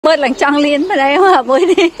bớt lần trăng liên vào đây mà mới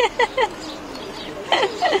đi.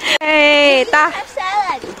 Ê, ta.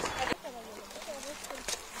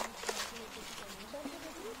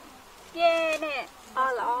 Yeah nè,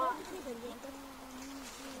 lọ.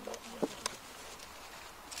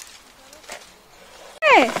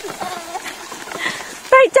 Ê,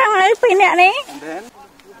 tay trăng này pin nè nè.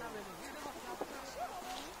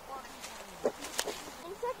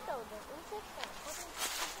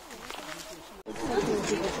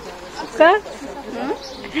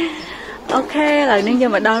 Ok, lần nữa giờ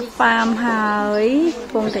mà đo farm hơi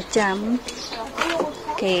vùng tài chấm.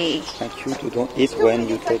 Ok. Thank you. You don't eat when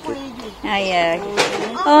you take it. Ai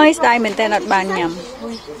ơi, đây mình tên là bàn nhầm.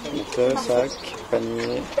 Moteur, sac,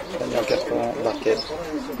 panier, panier carton, barquette.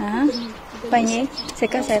 Panier,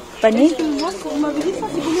 c'est quoi ça? Panier? You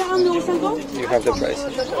have the price.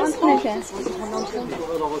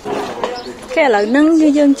 Cái là nâng như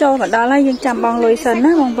dương cho và đó là dương chăm bong lùi sân á,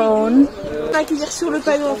 bong bồn. Accueillir sur le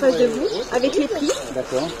panneau en face de vous avec les prix.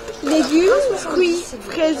 D'accord. Légumes, fruits,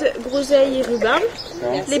 fraises, groseilles et rhubarbe.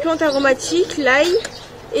 Les plantes aromatiques, l'ail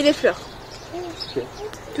et les fleurs. Okay.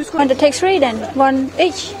 Tout ce qu'on Want to take three then? One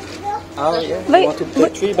each? Oh yeah. Wait, You want to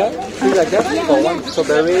take 3 bags? 3 like that? For one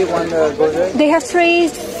strawberry, one rosé? They have 3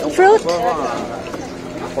 fruit?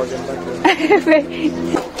 For them back.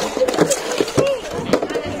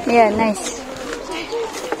 Yeah, nice.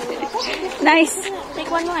 Nice.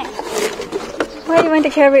 Take one more. Why you want to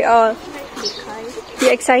carry all? You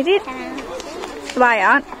excited? Why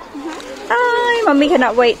on? Ay, mommy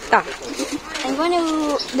cannot wait. I'm going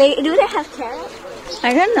to. Do they have carrots?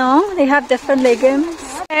 I don't know. They have different legumes.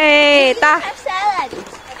 Hey, ta. Have salad.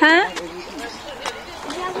 Hả?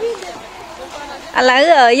 Lấy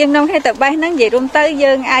ở dân nông hay tập bay nắng gì luôn tới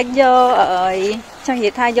dân ai vô ở trong gì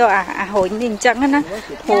thay vô hội nhìn trắng á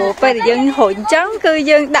hồ bây giờ dân hội trắng cư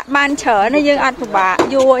dân đặt ban chở nó dân ăn của bà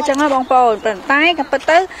vua trong nó bong bồn tận tái cặp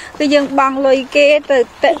tới cư dân bong lôi kia từ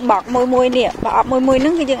tận bọt môi nè bọt môi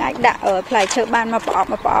nước cư dân ai đặt ở phải chợ ban mà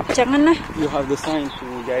bọt trắng á. You have the sign to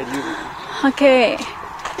guide you. Ok.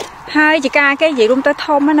 Hai chị ca cái gì luôn tới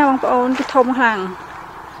thông á bong bồn cái thông hàng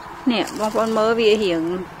nè bong bồn mới về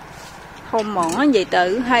hiện không món vậy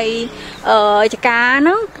tử hay chả cá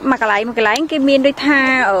nó mà cái lại cái miên đôi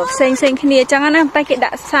tha ở xanh kia chẳng á tay cái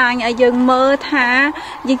đã sang ở dân mơ tha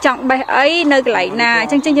nhưng chọn bài ấy nơi cái lại nà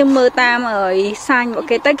chẳng dân mơ tam ở sang một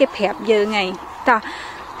cái tới cái phẹp giờ ngày ta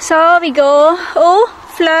so we go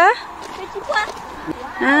flower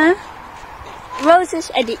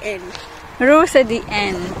Roses at the end. Rose at the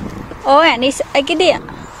end. Oh and it's cái gì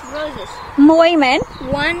Roses. môi mến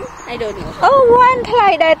One, I don't know. oh one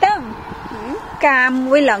thay đây tăng cam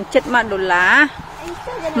với lần chích mà đồ lá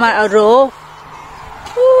mà ở rô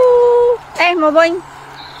em mà binh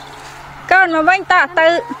con mà binh ta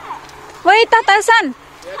tự với ta xanh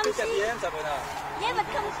Yeah, but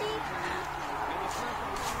come see.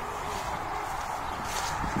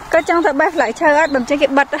 có trong thợ bác lại chơi ớt bằng trên cái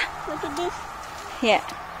bật á. Look at this. Yeah.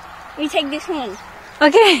 We take this one.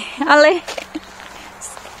 Okay, Ali.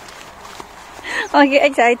 Okay,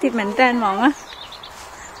 excited mình trên món á.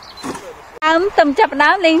 Tầm chập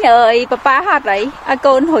đám lên rồi papa hot đấy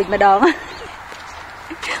con hồi mà đón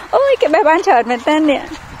ôi cái bé bán chợt mình tên nè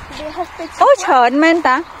ôi chợt mình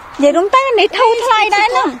ta vậy đúng tay này thâu thay đấy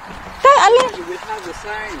nè tay anh lên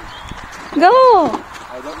go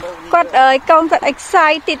con ơi con thật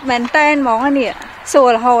excited mình tên món anh nè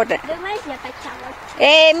sùa là hột đấy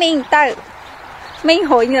ê mình tự mình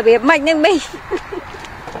hồi là việc mạnh nhưng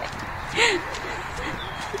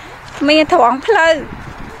mình thoáng plơ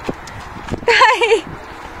Tu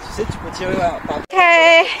sais, tu peux tirer par...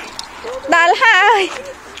 Okay. Đal hai.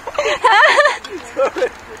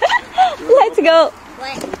 Let's go.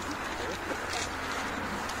 What?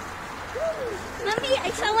 Mommy,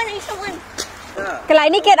 I saw one. Cái lại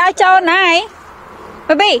đi kết áo cho này.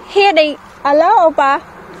 Baby, here they allow Opa.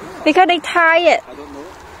 Because they tie it. I don't know.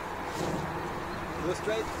 Go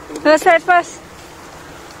straight. Go straight first.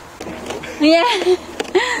 Yeah.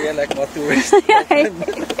 Yeah, like more tourists.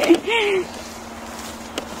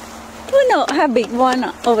 Oh no, I have big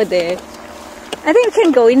one over there. I think we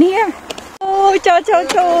can go in here. Oh, cho.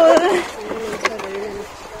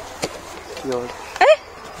 Eh?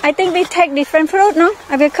 I think we take different fruit, no?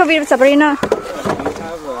 I will cover with Sabrina. We have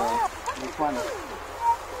this one.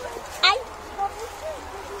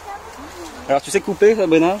 Alors, tu sais couper,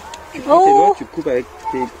 Sabrina? Tu prends tes doigts, tu coupes avec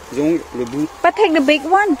tes ongles le bout. But take the big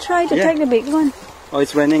one. Try to take the big one. Oh,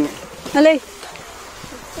 it's raining. Allez.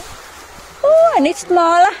 Oh, and it's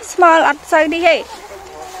small. Small outside đi hey.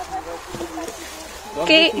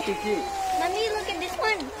 Okay. Mommy, look at this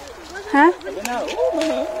one. Hả?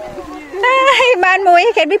 ban muối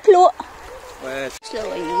cái biết lụa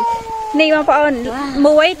nì mà bọn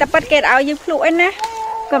muối tập bắt kẹt áo dương lụa nè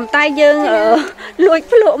cầm tay dương ở lụi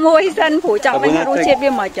lụa muối dân phủ trọng bên đôi chết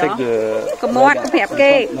bên mở chó cầm mót hẹp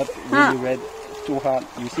kê too hard.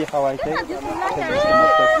 You see how I take?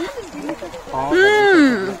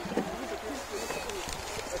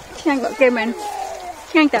 Nhanh gọi kê mình.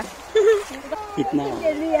 Nhanh ta. Eat now.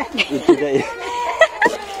 Eat today.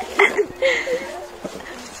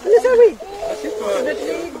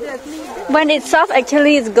 When it's soft,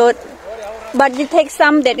 actually it's good. But you take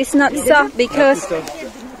some that is not soft because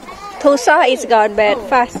too soft it's got bad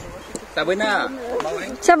fast.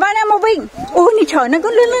 Savannah moving. Oh, ni trời nó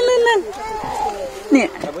cứ lên. Nè.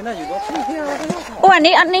 Ô anh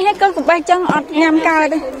đi hết con của ba chân ọt nham cao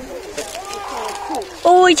đây.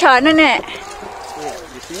 Ui trời nó nè.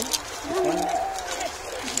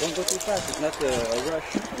 Don't go too fast. It's not a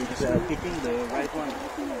rush. It's picking the right one.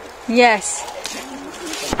 Yes.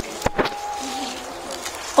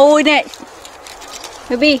 Ui nè.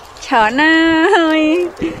 Baby, trời nó ơi.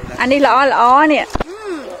 Anh đi lõ nè.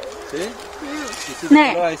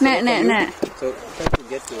 Nè. So try to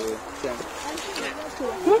get to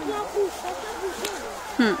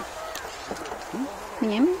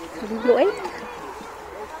nhém lưỡi.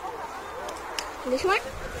 This one?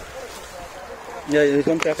 Yeah, this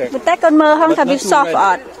one perfect. Mình tách con mơ không? Thà bị soft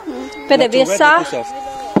ọt. Bây giờ bị soft.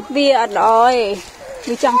 Vì ọt rồi.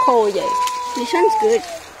 Vì chẳng khô vậy. This one's good.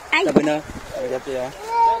 Sabrina,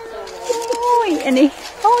 ôi, anh đi.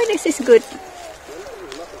 Oh, this is good.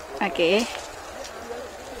 Okay.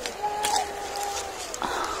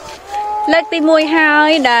 Let the mùi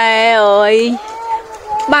hai đầy ơi.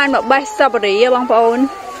 Ban một bite strawberry bông bông.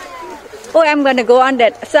 Oh, I'm gonna go on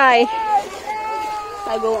that side.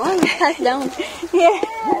 I go on. Down. Yeah.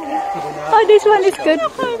 Oh, this one is good.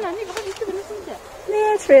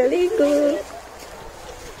 That's really good.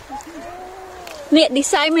 Nè, đi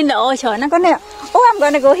sai mình là trời nó có nè. Oh, I'm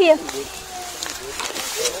gonna go here.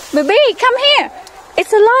 Baby, come here.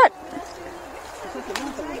 It's a lot.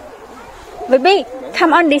 Baby,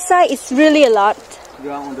 come on this side. It's really a lot.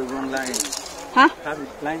 you are on the wrong line. Huh?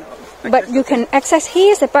 Line But you can access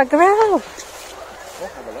here the background.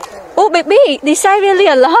 Oh, baby, this side really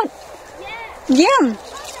a lot. Yeah.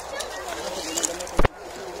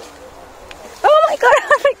 Oh my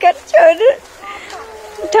god, trời đất.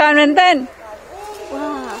 Trời mình tên.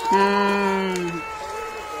 Wow.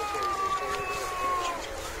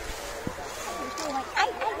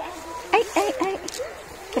 Ấy.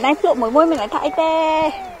 Cái này lụa mỗi mình lại thay tê.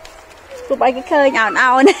 Lụa bay cái khơi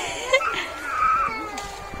nhào nè.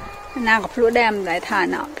 Nào gặp lụa đem lại thả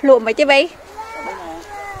nào. Lụa mấy chứ vậy?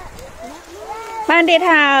 Ban đi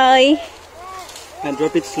thôi. and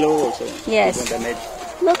drop it slow also. Yes.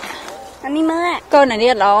 Look. Animal. Con này đi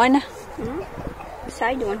ăn rồi nè.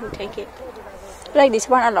 Beside the one who take it. Like this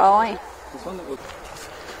one ăn rồi. This one will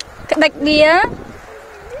Cái đạch bia.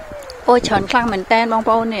 Ôi tròn khăn mình tên bông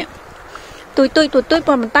bông nè. Tụi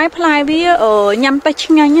bọn mình tay fly bia ở nhằm tay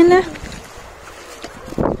chinh nhanh nè.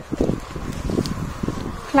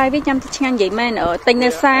 Fly bia nhằm tay chinh nhanh vậy mà ở tên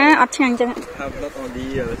nơi xa ọt chinh nhanh chẳng. have not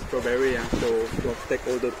only strawberry, so don't take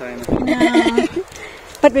all the time.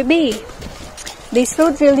 But baby, this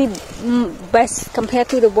fruit really best compared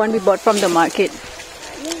to the one we bought from the market.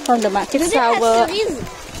 From the market sour.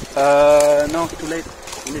 No, too late.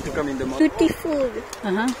 You need to come in the morning. Beautiful.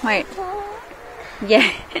 Wait. Yeah.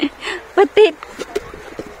 But it.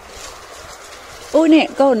 Ôi nè,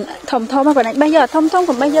 con thòng mà còn này bây giờ thòng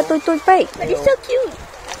còn bây giờ tôi bay. But it's so cute.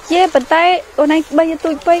 Yeah, but tay con này bây giờ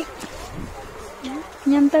tôi bay.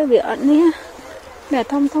 Nhâm tới việc ẩn nè. Để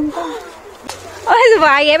thòng con. Ôi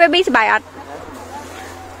vài vậy baby bài ẩn.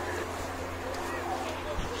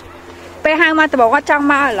 ไปห้างมาแต่บอกว่าจ้าง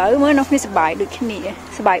มาเหรอเมื่อน้องนี่สบายดูแค่นี้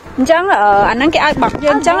สบายจังอันนั้นแกไอ้บัก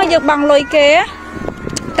ยังจังไอ้ยังบังลอยแก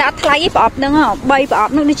แต่ทลายปอบนึงอ่ะใบปอบ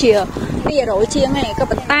นึงนี่เชียวbây giờ đổi chiên này có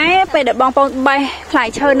bánh tái bây giờ bong bong bay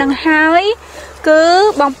lại chơi năng hái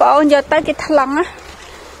cứ bong bong giờ tới cái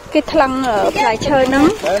thằng ở lại chơi nắng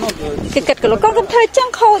cái kịch của nó con thấy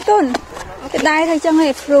trắng khô tôn cái đai thấy trắng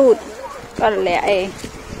hay fruit còn lẹ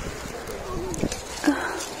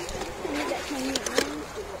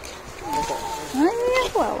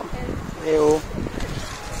wow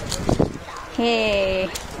hey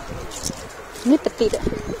nít petit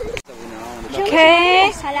ok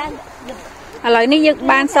lời ní dân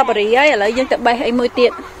ban strawberry ấy lời dân tự bay hay mùi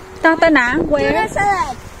tiện to tới ná quê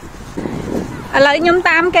lời nhung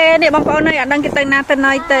tam kê để bọc này ở đằng cái tên na tên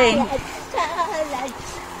nơi tề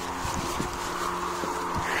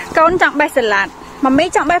con chẳng bay salad mà mấy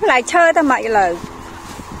chẳng bay phải chơi ta mày lời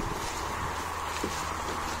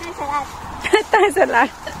Salad. tay sờ lại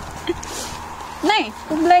này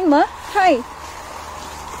cũng lên mở hay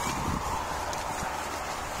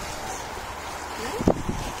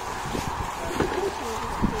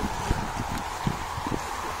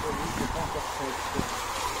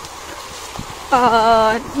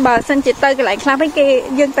bà xin chị tay cái lại khám cái kia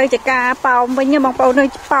dân tay chị ca pom với nhau bằng pom nơi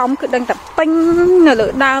pom cứ đang tập pin nở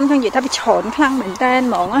lửa đam thằng chị ta bị chọn khăn mình tên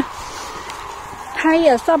mỏng á hay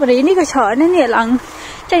ở Strawberry ní cái chọn nó nè lần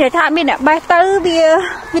cho chị thà mình đã bay tới bia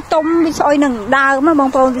tôm bia sôi nừng đào mà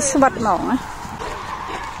bằng pom thì svật mỏng á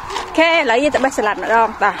ok lấy gì tập bay salad nữa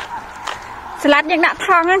không ta saladยังđã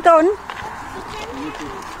thang á con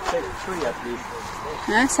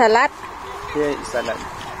hả salad salad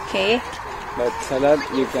okay but salad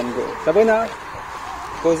you can go Sabrina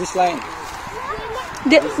go this line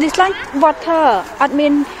this line water I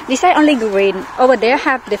mean this side only green over there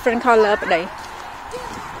have different color but they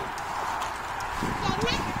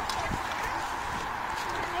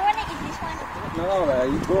no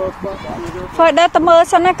you go for that mơ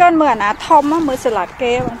sao nó con mơ nà thom á mơ salad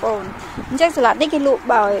kê bằng bồn chắc salad đi cái lụ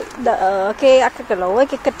bảo đỡ kê ăn cái lỗ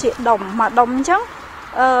cái cất chị đồng mà đồng chắc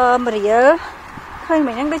mà rỉa hơi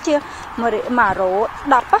mình đang đi chia mà rổ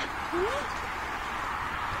đập á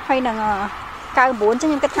hay là cao 4 cho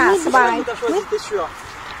những cái thả bài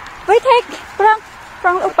với thế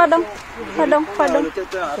prong úp pardon non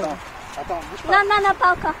pas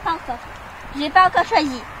encore j'ai pas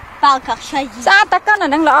encore choisi sao ta con là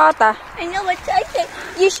đang lo ta I know what I take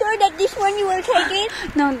you sure that this one you will take it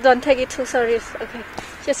no don't take it too serious okay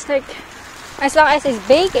just take as long as it's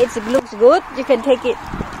big it looks good you can take it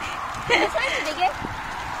this one is bigger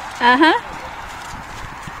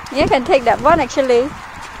you can take that one actually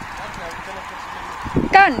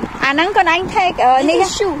con nắng con anh take ở này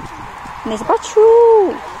shoe này có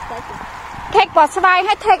shoe take bọt vai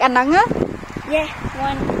hay take nắng á yeah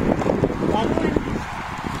one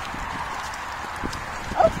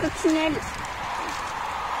oh coccinelle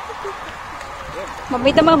mà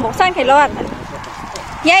mình tâm một sang phải loạn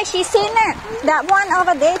yeah she seen it that one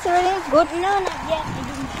over there is really good no not yet I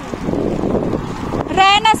didn't see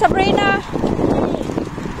Rana Sabrina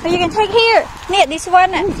so you can take here near this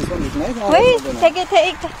one this one is nice wait take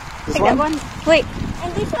that one wait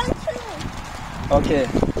and this one too okay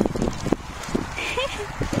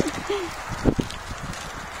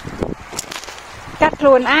cắt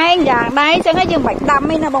luôn anh dạng đấy cho nó dừng bạch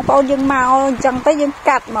đâm ấy nè bông bông dừng màu chẳng tới dừng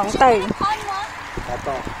cắt mỏng từ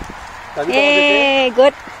yeah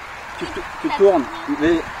good tu tournes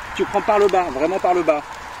mais tu prends par le bas vraiment par le bas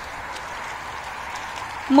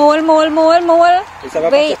muôn et ça va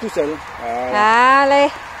partir tout seul lên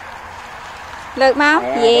lực máu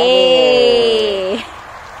yeah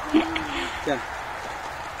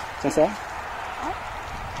tiens ça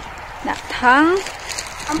đặt thắng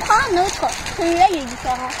on prend un autre celui-là il est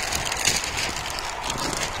différent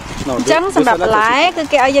trắng sầm đập lại cứ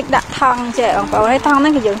kêu dịch đặt thằng trẻ ông bảo thấy thằng nó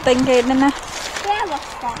cái dưỡng tinh kia nên nè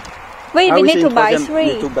we need to buy three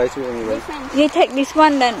anyway you take this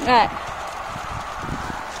one then right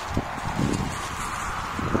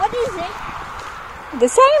what is it the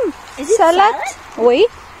same is it salad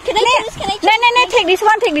wait can I choose no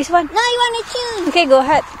take this one no you want to choose okay go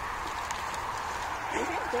ahead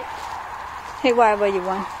take whatever you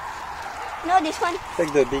want no this one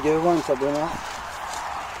take the bigger one Sabrina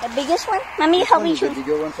the biggest one mommy help me the choose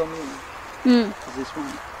bigger one for me this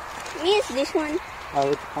one me is this one ah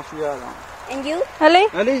oui prends celui-là là and you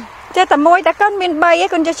allez cho tầm môi ta con miền bay ấy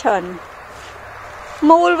con cho chọn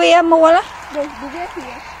mua lá there's bigger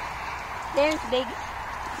here there's big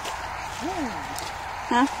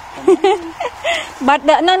huh but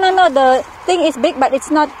no the thing is big but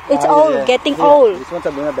it's not old yeah. getting old this one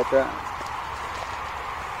Sabrina better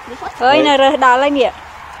ơi nè rồi đào lên kìa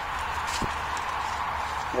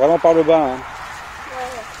vraiment par le bas hein.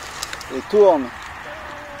 Et tourne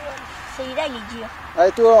celui-là il est dur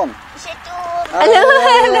allez tourne c'est tout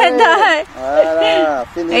lên thôi voilà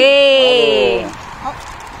fini hey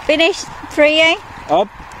finish 3 eh hop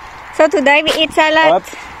so today we eat salad hop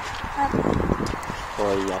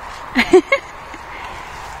oh yeah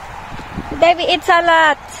today we eat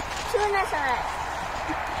salad tuna salad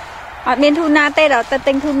ở miền tuna tê đó tê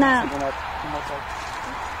tinh tuna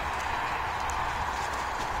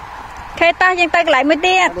khai ta nhưng tay lại mới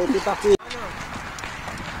tiền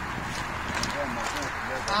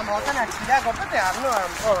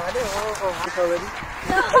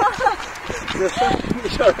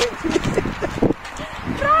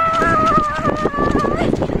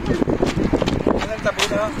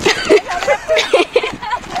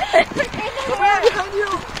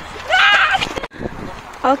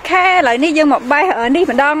ok lại ní dương một bay ở ní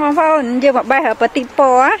mình đo ngon phong dương một bay ở bờ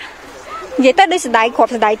po á vậy tới đi sợi đại khọp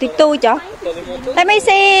sợi đại tôi cho let me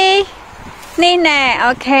see ní nè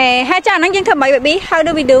ok hai cha nó dương thầm mấy baby how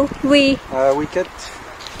do we do we cut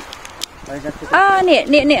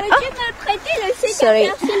nè sorry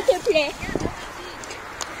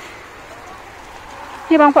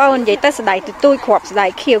นี่บางคนใหญ่แต่สายตุ้ยขวบสาย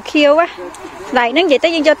เขียวๆวะสายนั่งใหญ่แต่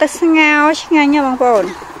ยังจะแต่เงาไงเนี่ยบางคน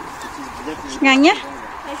ไงเนี่ย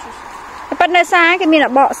ปัญหาซ้ายก็มีแบ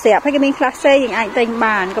บเบาเสียบให้ก็มีคลาสเซ่อย่างไอ้เต็งบ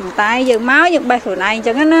านกับตายอย่างม้าอย่างใบหัวไอ้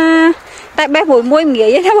จังนะแต่ใบหัวมวยเหมีย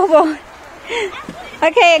vậy đó bangคนโอ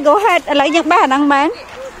เค go ahead อะไรอย่างบ้านนั่งบ้าน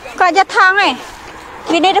ก็จะทางไง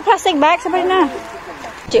we need a plastic bag ใช่ไหมนะ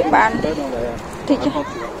เจ็บบ้านที่จะ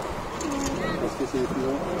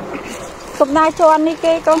กับนายจวนนี่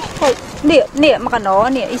ก็เนี่ยมากันเนาะ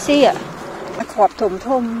เนี่ยอีซี่อ่ะมาขอบถ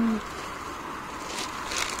ม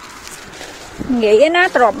nghĩนะ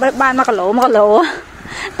ตรอบบ้านมากะโหล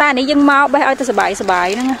ตานี่ยังเมาไปเอาแต่สบาย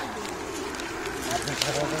นั่ง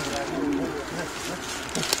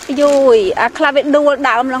ยุยอะคลาเวดูด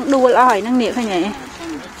าวลองดูอร่อยนั่งเนี่ยขนาดนี้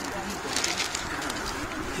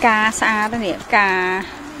กาซาตัวเนี่ยกา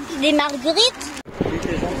Des marguerites.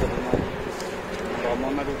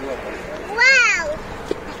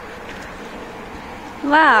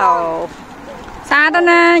 Wow xa đó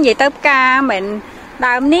nè vậy tới ca mình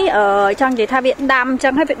đam ní ở trong vậy thay việc đam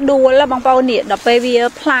chẳng hay việc đua là bằng bao nhiêu đập về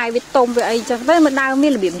việc play việc tôm về ấy chẳng tới mình đam mi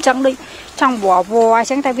là điểm chẳng đi trong vò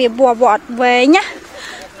chẳng tại vì vò về nhá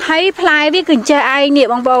thấy play việc cần chơi ai niệm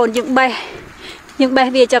bằng bao những bài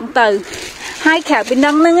việc chẳng từ hai khảo bị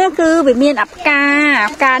nâng nữa cứ bị miên ập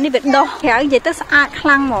ca đi việc đó khéo vậy tới sát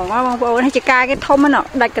khăng mỏng bằng bao hay chỉ ca cái thông nó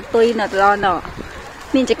đặt cái tùy nó rồi nó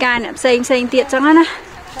miên chỉ ca nè xây tiệt chẳng á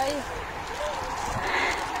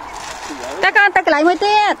ta con ta lại mới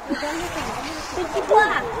tiết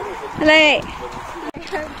lệ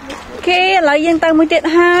khi lại dân ta mới tiết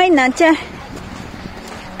hai nè cha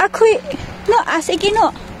à khui nó sẽ kia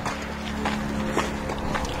nữa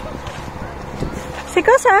sẽ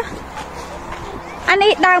có sao anh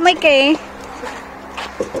ấy đang mấy kì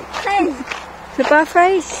super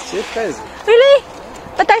fresh really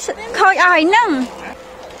but that's khôi ai nâng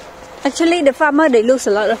actually the farmer they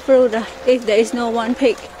lose a lot of fruit if there is no one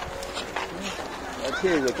pick.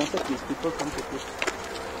 Here the concept is people come to pick.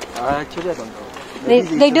 Actually I don't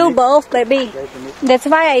know. They do both, baby. That's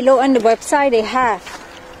why I look on the website they have.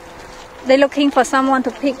 They're looking for someone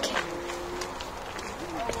to pick.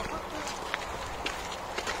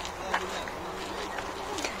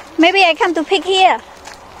 Maybe I come to pick here.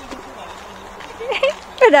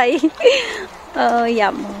 Cái đây.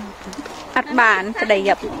 Dầm. Ắt bàn cái đây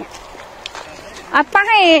dập.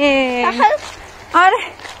 Pai.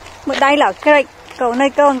 Một đây là cây cầu nơi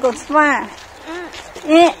con spa.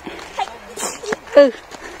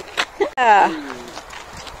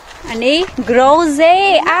 Anh ấy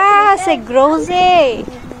groze c'est groze.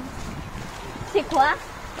 C'est quoi?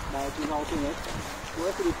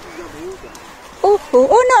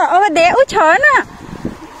 No, over there. Trời nè.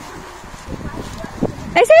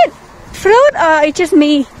 Is it fruit or it's just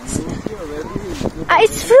me?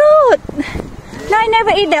 It's fruit. No, I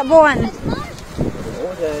never eat that one.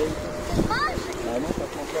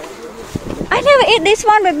 I never eat this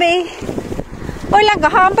one, baby. Ôi, lăng cà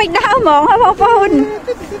hom bánh đau mỏng hả bông phôn?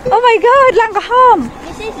 Oh my god, lăng cà hom.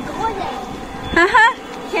 This is good.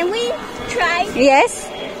 Can we try? Yes.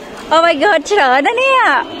 Oh my god, trời đó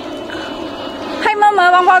nè. Hay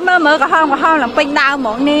mơ bông phôn mơ cà hom làm bánh đau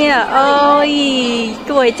mỏng nè. Ôi,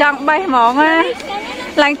 cười trong bay mỏng á.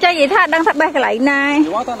 Lăng chơi gì thật đang thật bay cái lại này.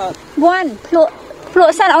 One,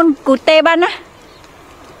 plua san on gute ban á.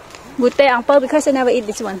 Gute ang pearl because I never eat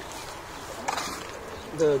this one.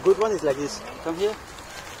 The good one is like this. Come here.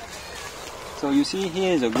 So you see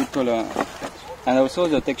here is a good color, and also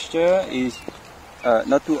the texture is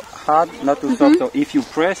not too hard, not too soft. So if you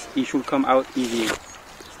press, it should come out easy.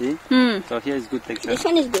 See? So here is good texture. This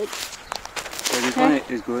one is good. So this one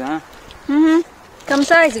is good, huh?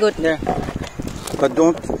 Kamsa is good. Yeah. But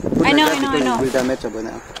don't put I like know, that I know, because I know. it will damage a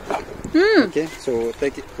banana. Okay, so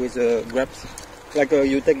take it with grabs. Like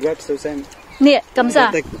you take grabs the same. Nè,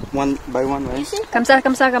 kamsa. Take one by one, right? Kamsa.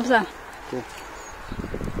 Okay.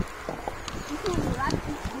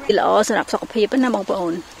 ល្អសម្រាប់សុខភាពណាបងប្អូ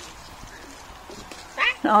ន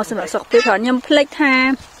ល្អសម្រាប់សុខភាពព្រោះខ្ញុំភ្លេច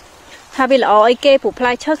ថាវាល្អអីគេព្រោះផ្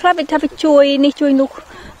លែឈើខ្លះវាថាវាជួយនេះជួយនោះ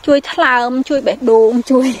ជួយថ្លើមជួយបេះដូង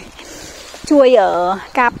ជួយ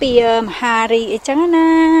ការពារមហារីកអីចឹងណា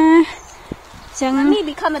ចឹង Let me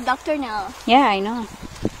become a doctor now. Yeah, I know.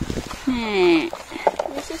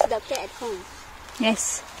 This is doctor at home. Yes.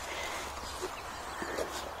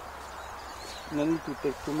 No need to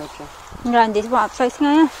take too much. Làm gì bỏ xoay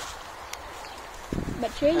ngay.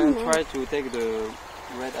 But really, And try to take the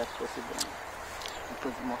red as possible.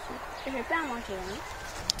 Because more so. je vais pas en manger.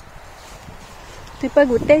 Tu peux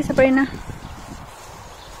goûter, Sabrina.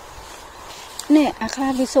 Nè, I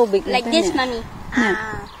can't be so big. Like this, mommy.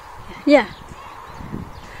 Yeah.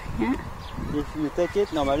 If you take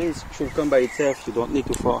it, normally it should come by itself. You don't need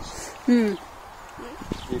to force. Mm.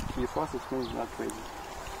 If you force, it means not crazy.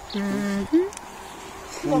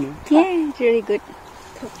 Yeah, it's really good.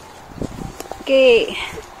 Okay.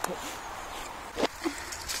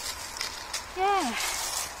 Yeah.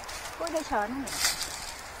 Cô đây tròn này.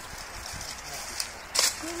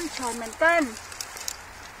 Tròn mình tên.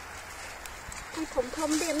 Cái thùng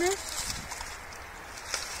thông điện á.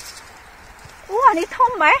 Ủa, đi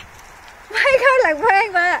thông mấy? Mấy cái là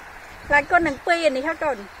quen mà. Là con đằng pi này hả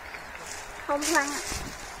con? Không lăng ạ.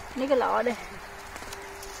 Ní cái lọ đây.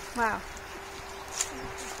 Wow.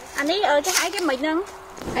 Anh ấy ở cái mình nâng.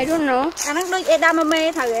 I don't know. Anh nó đôi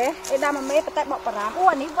edamame thằng ấy. Edamame bắt tay bọc bà rám. Ủa,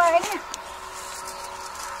 anh ấy quen nha.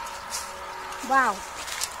 Wow.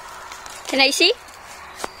 Can I see?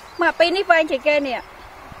 Mà pin ấy quen chị kê nè.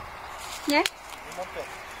 Nhé.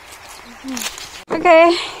 Ok.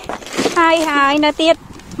 Hai na tiết.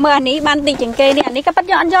 Mà anh ấy ban tì chừng kê nè. Anh ấy có bắt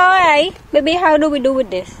dọn cho ấy. Baby, how do we do with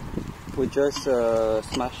this? We just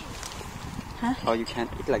smash. Huh? Or you can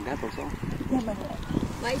eat like that also.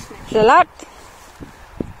 Why smash? Salad.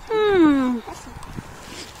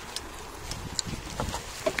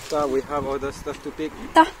 So we have other stuff to pick.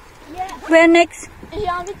 Ta. Where next? J'ai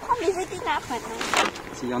envie de prendre les épinards maintenant.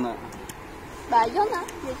 S'il y en a. Bah, il y en a.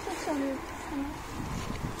 Les trucs sur le...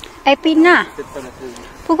 Epina. Peut-être pas la saison.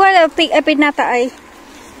 Pourquoi le pick epina tại?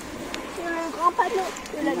 Sur le grand panneau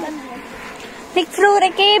de la dame. Pick fruit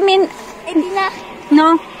again mean Épinards.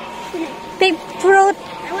 no. Pick fruit.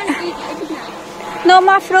 I want to eat épinards. No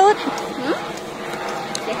more fruit.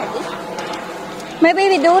 They have this. Maybe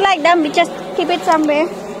we do like them. We just keep it somewhere.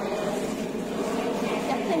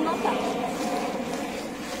 Certainement pas.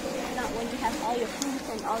 Not when you have all your fruits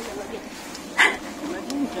and all your luggage.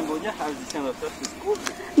 Imagine Cambodia has this kind of stuff to school.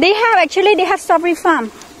 They have strawberry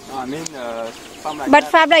farm. I mean, farm like But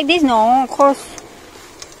that. farm like this, no, of course.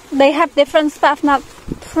 They have different stuff, not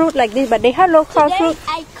fruit like this, but they have local Today fruit.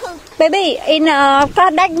 I cook. Baby, in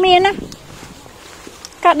Kadak miền á.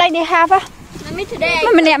 Kadak they have á. Mommy, today I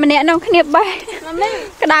Mình nè nó khniệp bay. Mommy,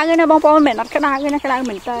 Cái đa cái nó bông bông mình nó cái đa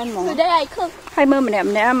mình tên mà. today I cook. Hay mơ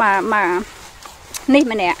mình nè mà nít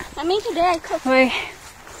mình nè. Mommy, today I cook. Thôi.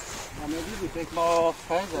 Maybe we take more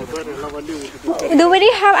fries. Do we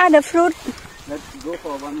have other fruit? Let's go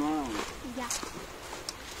for one round. Yeah.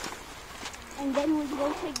 And then we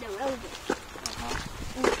go take the roses.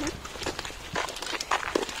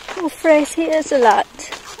 Oh, fresh here is a lot.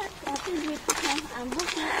 I think we I'm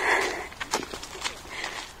looking.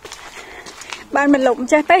 Bạn mình lụng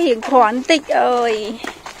cho bé hiện khoản tịch ơi.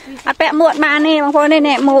 À bẹ muộn mà nè, bằng phố này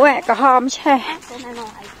nè, mua ẹ cả hòm chè.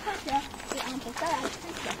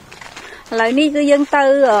 Lấy ní cứ dân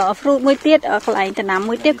tư ở fruit muối tiết ở lại từ nằm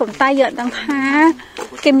muối tiết cùng tay giận tăng phá.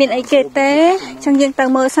 Cái miền ấy kê tế, trong dân tư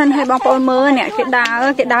mơ sân hay bong phôn mơ nè, cái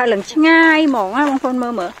đào lần ngay mỏng á bong phôn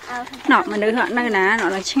mơ mở. Nọ mà nữ họ nơi nè, nọ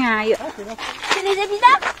là ngay ạ.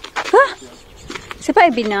 Sẽ phải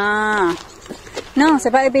bị nà. No, sẽ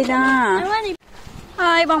phải bị nà.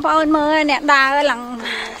 Ơi bong phôn mơ nè, đào lần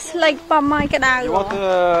lấy bom mai cái đào. You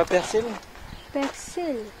want persil?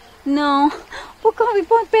 Persil. No. What can we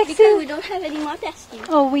put persil? Because we don't have any more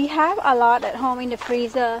persil. Oh, we have a lot at home in the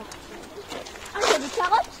freezer. Okay, the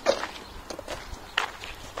carrots.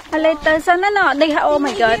 Later, son nó đi hả? Oh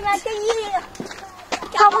my god. Cái gì?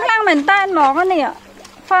 Không khăn mình tan mỏ cái này ạ.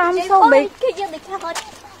 Farm so big. Cái gì the carrot?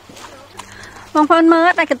 Bong phôn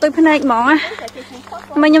mơ đây cái tôi phân này mỏ á.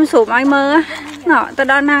 Mà nhâm sụp ai mơ á. Nọ, tao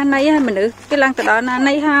đó na này mình nữ cái lăng tao đó na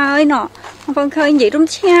này hơi nọ. Bong phôn khơi gì đúng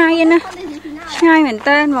chai vậy nè. Chai mình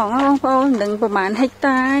tan mỏ bong phôn đừngประมาณ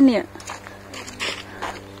hectare nè.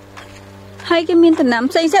 Hay cái miên tần nắm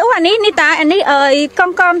xây sẽ anh ấy ní ta anh ấy ơi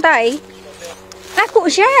con tại. À cụ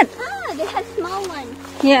chết. Ah, they have small ones.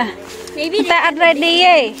 Yeah. Maybe Ta ăn ready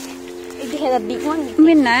ấy. they have a big one.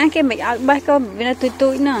 Mình ná cái mình ăn bay con vì nó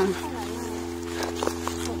tui nè.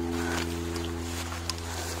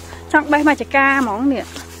 Xong bay mà chả ca món nè.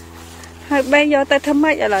 Hơi bay vô tay thơm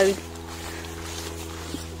mấy lời.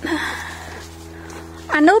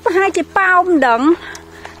 À núp hai chị bao đựng.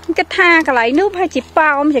 Cái tha cái lại núp hai chị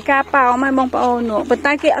bao chả ca bao mai bông bao nữa. Bên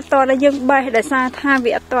tay cái to là dương bay để xa tha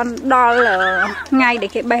vì toàn đo là ngay để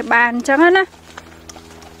cái bay bàn cho nó nè.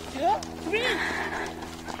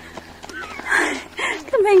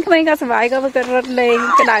 Cái Mình có sải có cái rớt lên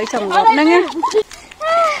cái đài trồng ngọt nữa nghe.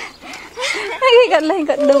 Cái gật lên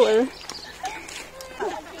gật đủ.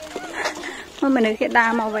 Thôi mình được cái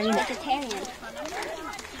đa màu vậy.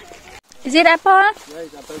 Is it apple? Yeah,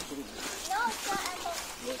 it's apple fruit.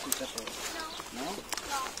 Yes, it's apple. No?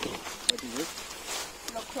 What is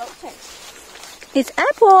it? It's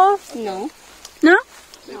apple. No. No?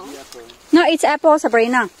 Maybe apple. No, it's apple,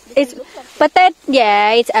 Sabrina. It's potato.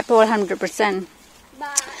 Yeah, it's apple 100%.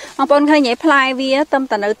 Ông bọn khơi nhảy play vía tâm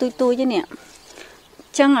tận ở tui chứ nè.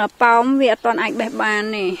 Chân ở bóng vì toàn ảnh bẹp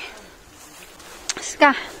bàn này.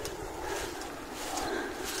 Ska.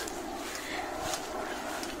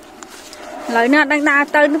 Lời nó đang đa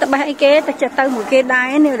tới nó tập bài kế ta chặt tới một cái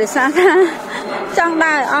đáy nếu để xa ra. Trong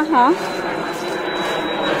đáy ở hả?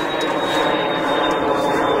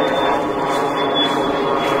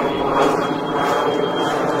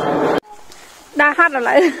 Đa hát rồi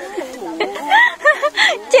lại.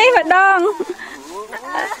 Chi mà đòn.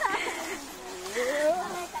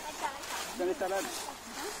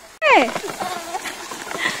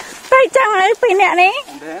 Tay chăng lấy pin nè này.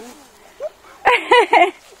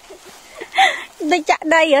 Đi chạy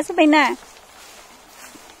đây ở bên này.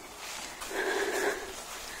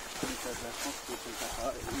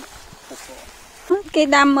 Cái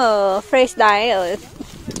đâm ở fresh đáy ở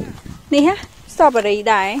đi ha, strawberry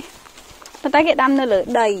đáy. Và tay cái đâm nó lửa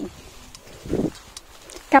đầy.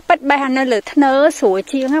 Cặp bắt bay nó lửa nớ sủi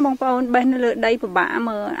chiên ha bông bông bay nó lửa đầy của bả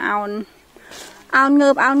mà ao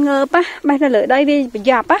ngợp á, bay nó lửa đây đi bị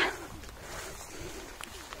dập á.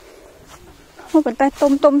 Một bàn tay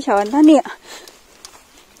tôm sờn đó nè.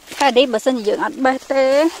 Cái đấy bà xin dưỡng ăn bê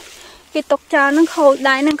tê. Cái tóc cha nó khôi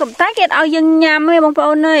đáy nó cầm tách cái áo dân nhằm ấy bông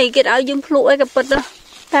bông này. Cái áo dân lụi cái bật đó.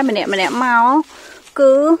 Cái mà nẹ màu.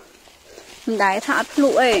 Cứ đáy thả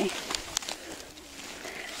lụi.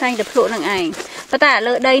 Thanh tập lụi nặng ảnh. Và ta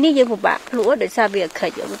lỡ đây ní dương một bạc lụi để xa việc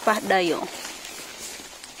khởi dưỡng bát đây rồi.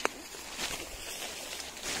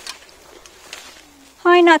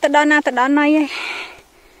 Thôi nào ta đó này.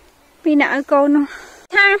 Vì nãy cô nó.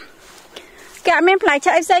 Ha. Kẹo mình phải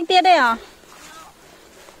chạy xanh tiết đây à?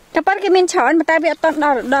 Tập bắt cái mình chọn mà ta bị toàn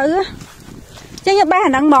đỏ đỡ á. Chứ như ba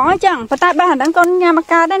hẳn đang bó chẳng. Và ta ba hẳn đang con nhà mà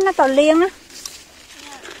ca đấy nó tỏ liêng á.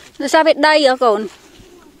 Rồi sao biết đây ở cồn?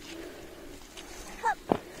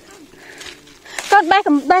 Con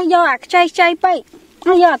ba do à chay bậy.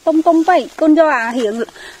 Nó do à tông bậy. Con do à hiện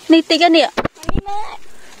nì tí cái nè.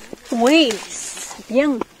 Ui.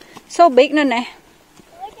 Nhưng. So big nữa nè.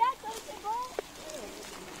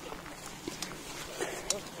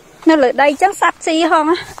 Nó lại đây chắc sạch xì hông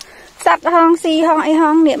á. Sạch hông xì hông ấy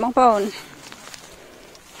hông niệm bông bồn.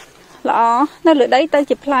 Lọ. Nó lại đây tới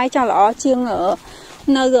chụp play cho lọ chiêng ở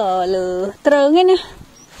nơi gờ lửa trơn ấy nè.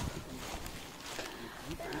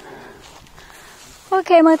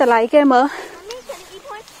 Ok mơ ta lại kia mơ.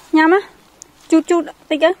 Nhắm á. Chút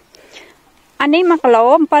tích á. Anh ấy mặc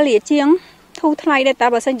lỗ mà ba lìa chiêng. Thu thay đây ta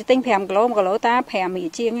bà xin cho tinh phèm cái lỗ mà cái lỗ ta phèm mì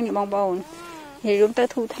chiêng như niệm bông bồn. Thì chúng ta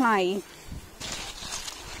thu thay.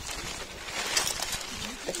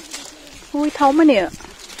 Ui thông á nè.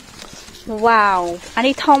 Wow. Anh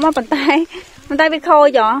đi thông á bàn tay bị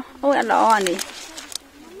khôi vậy. Ôi anh đó anh đi.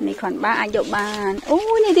 Này khoảng 3 anh dụ bàn. Ui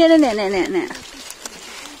nè nè.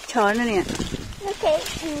 Trời nó nè. Okay.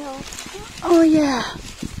 Oh yeah.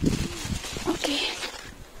 Okay.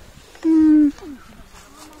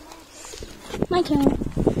 My turn.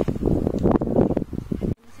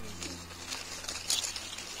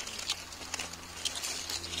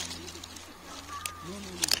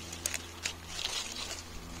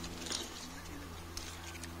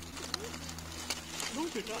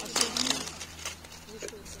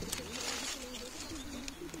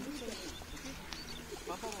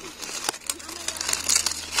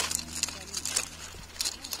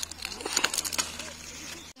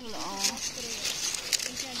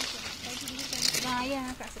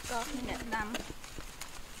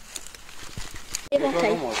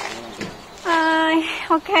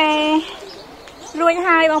 Ok. Lui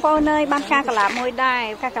hai bông bông nơi ban ca cà lạp môi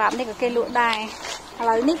đài. Ca cà lạp này có cây lụa đài.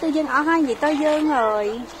 Lời ní tư dân ở hai gì tới dương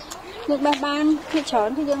rồi. Nhưng ban khi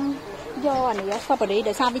chọn tư dân do này sao phải đi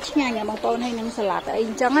để sao biết ngay nhà bông bông hay nâng salad ở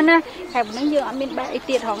in chẳng á. Hay một nâng dương ở bên bãi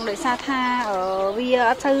tiệt hỏng để xa tha ở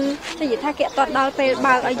via thư. Thế gì tha kẹo toàn đo về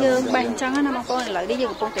bao ở dương bánh chẳng á bông bông này lại đi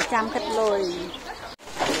dương bông phải chăm cất rồi.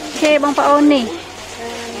 Ok bông bông nè.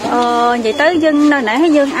 Vậy tới dân nơi nãy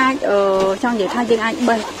hay dân ai trong vậy thay dân ai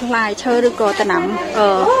bên lại chơi được rồi ta nằm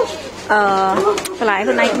lại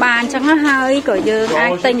hôm nay bàn chẳng á hơi rồi dân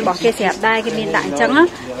ai tinh bỏ kia xẹp đây cái miền đại chẳng á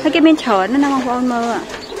thấy cái miền chởn nó nằm không mơ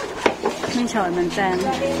ไม่เฉยเหมือนกัน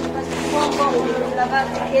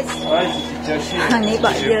อันนี้บ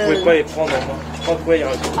ะเยอะ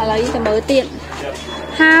อะไรจะมือเตียน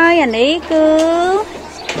haiอันนี้คือ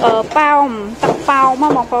เป่าตักเป่ามา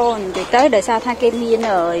มองปนđể tới để sao tha kem miên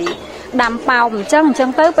rồi đầm ป่า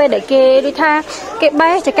chân tớiไปđể kê đi tha cái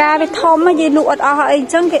bé chả ca đi thom á gì lụa ở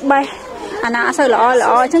chân cái bé anh à sao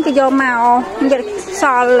lọ chân cái do màu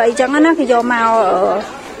sò lại chân á cái do màu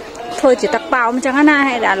thôi chỉตักเป่าchân á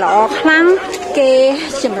hay là lọ khăn kê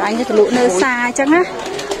chìm lại như lụa nơi xa chân á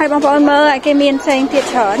hay bông bông mơ ai cái miên xanh thiệt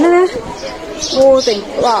thở nữa vô tình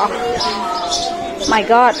bỏ my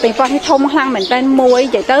god เป็นปอนที่ทมคลังเหมือนเป็นมวย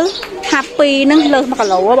ใหญ่ตื้อhappy นึงเลยมากระโ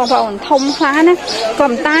หลบางปอนทมคล้านะกล่อ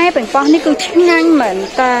มใต้เป็นปอนนี่คือช่างเหมือน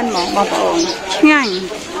กันหมอบางปอนช่าง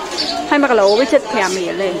ให้มากระโหลไปจัดแถมอี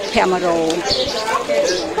กเลยแถมมาโร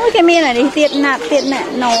โอ้ยแกมีอะไรดิเตียดหนักเตียดเนี่ย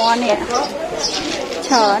นอนเนี่ยเ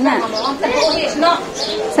ฉินอ่ะ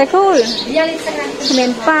ใส่คู่เป็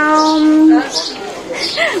นเป้า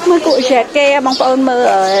เมื่อกูแชร์แกบางปอนมือ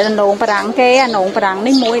หนงปรังแกหนงปรัง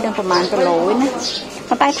นี่มวยดังประมาณกระโหลนะ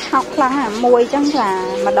มันใต้เท้าคลังอ่ะมวยจังlà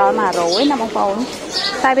มาดอยมาโรยนะบางปอน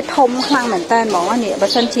ใต้ไปทมคลังเหมือนเต้นบอกว่าเนี่ยบัช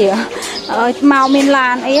ชันเชียเมาเมนลา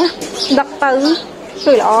นไอ้ดักตื้อ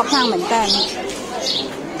คือละคลังเหมือนเต้น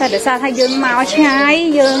แต่เดี๋ยวซาไทยยืนเมาใช้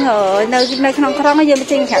ยืนในขนมครองก็ยืนไป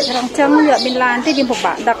จริงแขกขนมจังเยอะเมนลานที่ยืนผมบ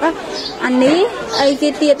ะดักอ่ะอันนี้ไอ้กี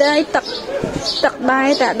เตียไอ้ตักได้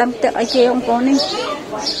แต่ดำเตะไอ้เจียงปอนนี่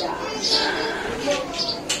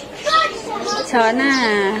เชิญน่ะ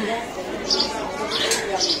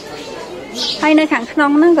ให้ในขังขน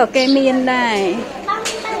มนั่งกับแกเมียนได้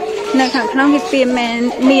ในขังขนมที่เปลี่ยน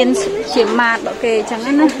เมียนเฉียบมาดบอกแกจัง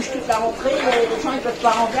นั้นนะ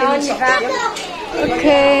โอเค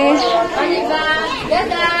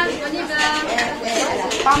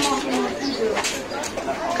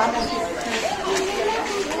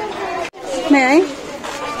ไหน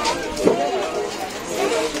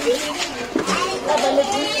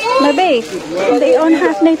mà bị đi ôn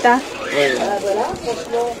hát đi ta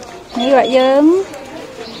như vậy dớm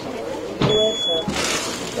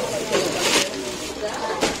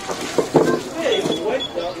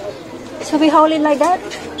so we hold it like that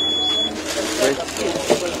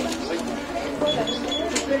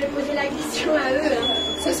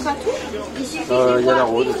Ce sera tout. Il y a la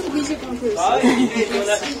rose.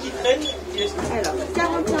 Alors,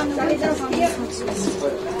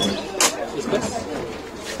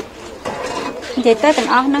 vậy tới từng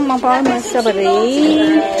ớt nâng mong bói mà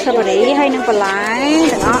strawberry hay nâng bò lái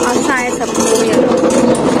từng ớt on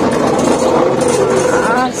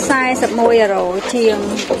size sập môi rồi chiên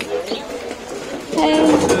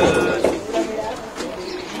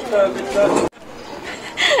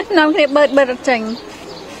nông thì bớt chành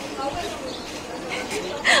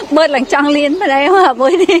bớt lần trăng liên vào đây mà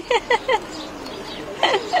môi đi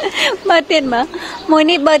bớt tiền mà môi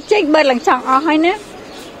đi bớt chành bớt lần trăng ó hay nữa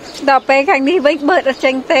đọc về khánh đi với bớt ở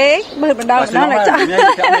tranh tế bớt vào đâu đó là trăng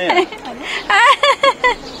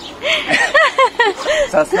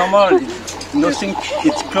That's normal. Nothing.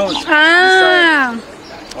 It's closed.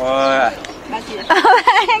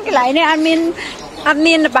 Cái lại này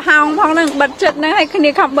admin là bà hong phong đang bật chật nó hay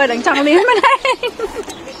khi không bật đằng trong liên mà đây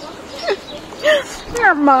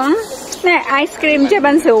ngập món này ice cream cho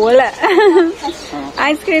ban sủ là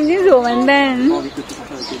ice cream chứ sủ mình đây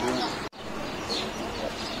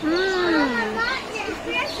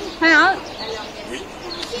hay hả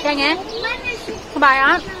chơi nghe bài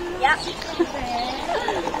á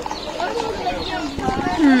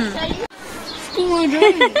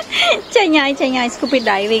chơi nhai scuba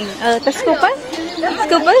diving ta scuba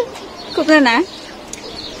này nè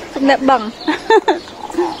scuba bằng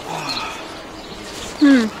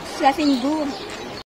Ça fait une bourre.